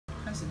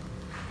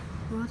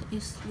Rod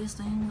is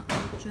listening to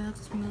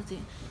jazz music.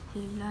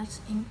 He likes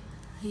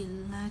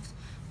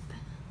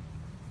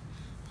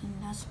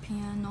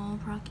piano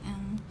player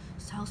and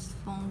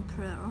saxophone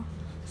player.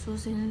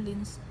 Susie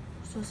listens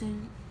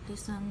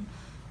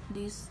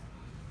this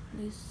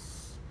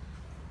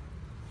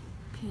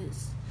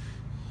piece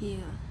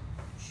here.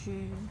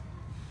 She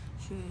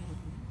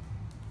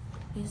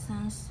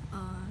listens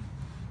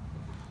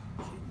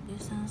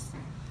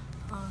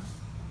a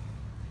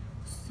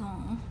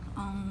song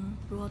on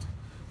Rod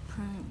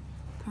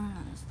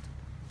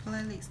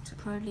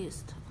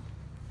playlist.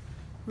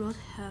 Rod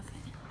have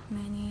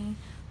many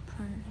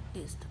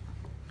playlists.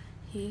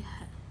 He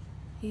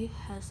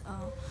has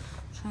a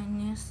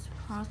Chinese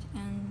rock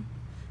and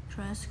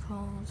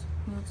classical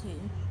music.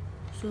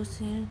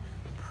 Susie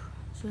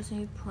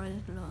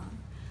plays the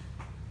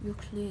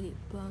ukulele,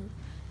 but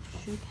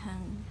she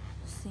can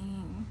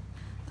sing.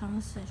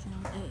 Conversation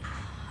 8.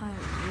 Hi,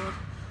 Rod.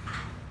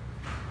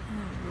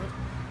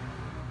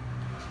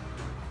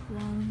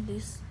 One,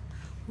 this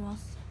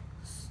was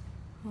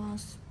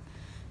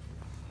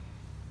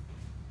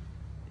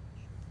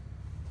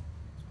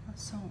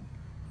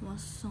What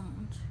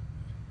song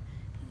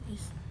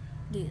is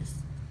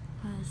this?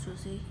 Hi,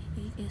 Susie.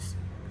 It is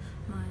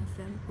my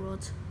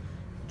favorite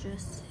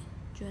jazz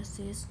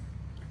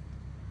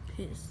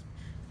piece.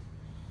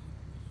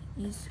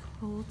 It's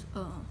called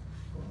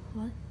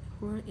what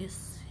word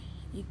is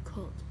it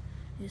called?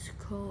 It's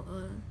called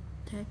a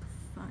tag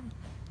file.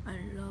 I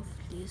love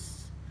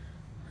this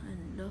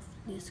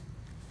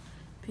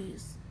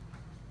piece.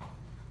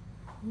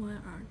 Why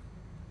are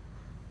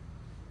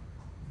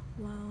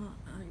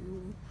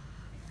you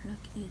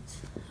like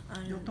it?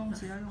 有动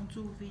词要用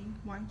注 V.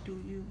 Why do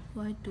you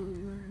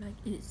like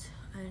it?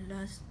 I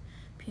like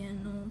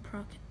piano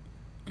player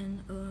and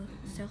a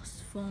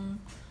saxophone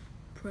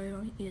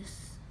player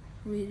is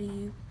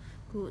really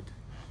good.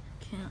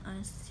 Can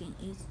I sing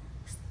it?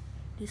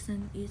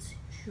 Listen it,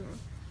 sure.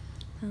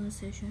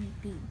 Conversation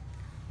B.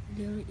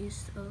 There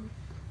is a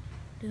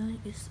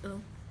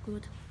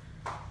good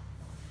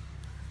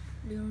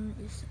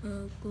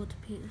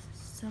piece.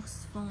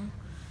 Saxophone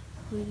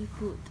really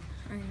good.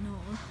 I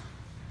know.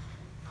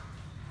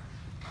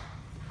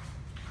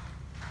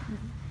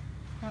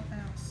 What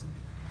else?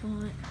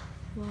 Why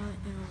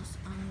else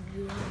on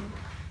your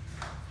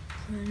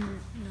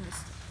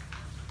playlist?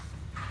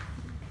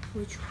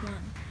 Which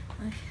one?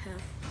 I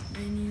have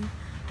many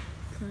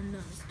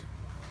playlists.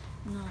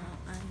 Now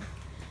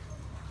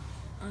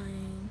I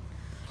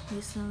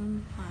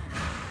listen my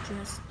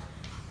jazz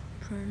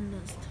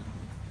playlist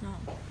now.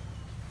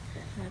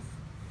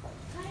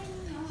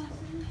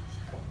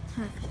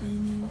 Have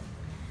any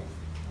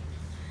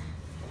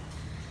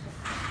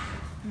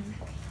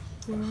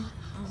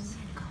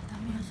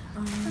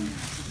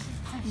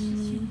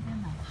any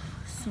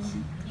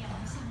song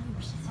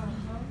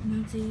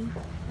music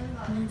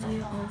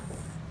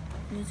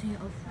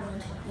of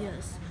Rod?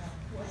 Yes,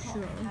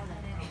 sure.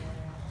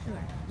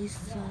 This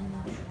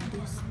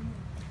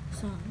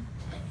song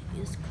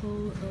is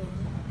called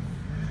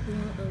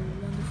What a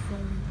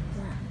Wonderful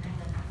World.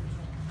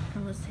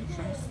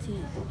 Conversation C.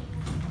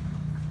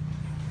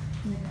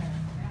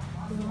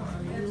 Where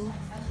are you?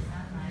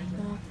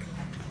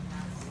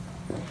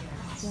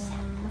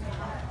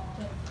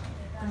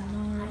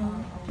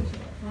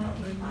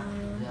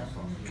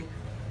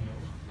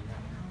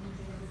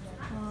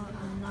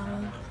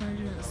 Another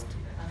playlist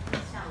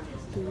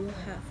do you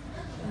have?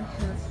 I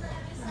have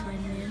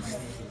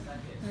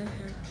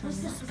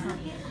Chinese pop.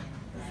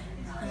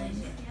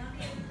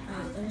 I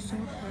also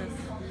have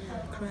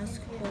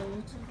classical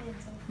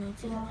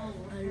music.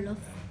 I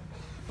love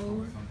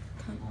all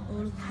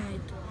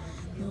kind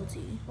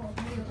music.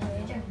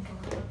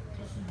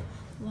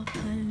 What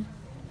kind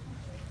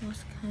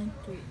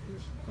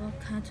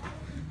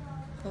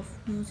of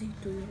music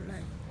do you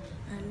like?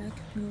 I like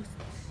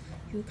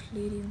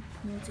ukulele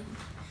music.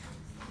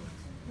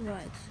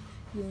 Right,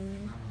 you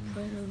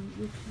play the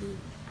ukulele?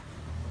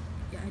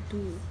 Yeah, I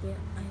do, but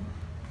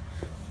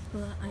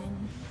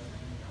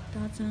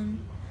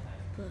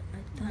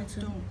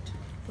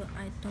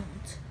I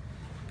don't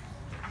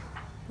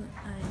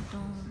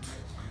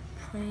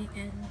play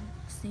and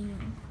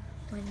sing.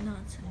 Why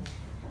not?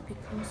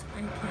 Because I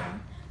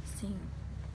can sing.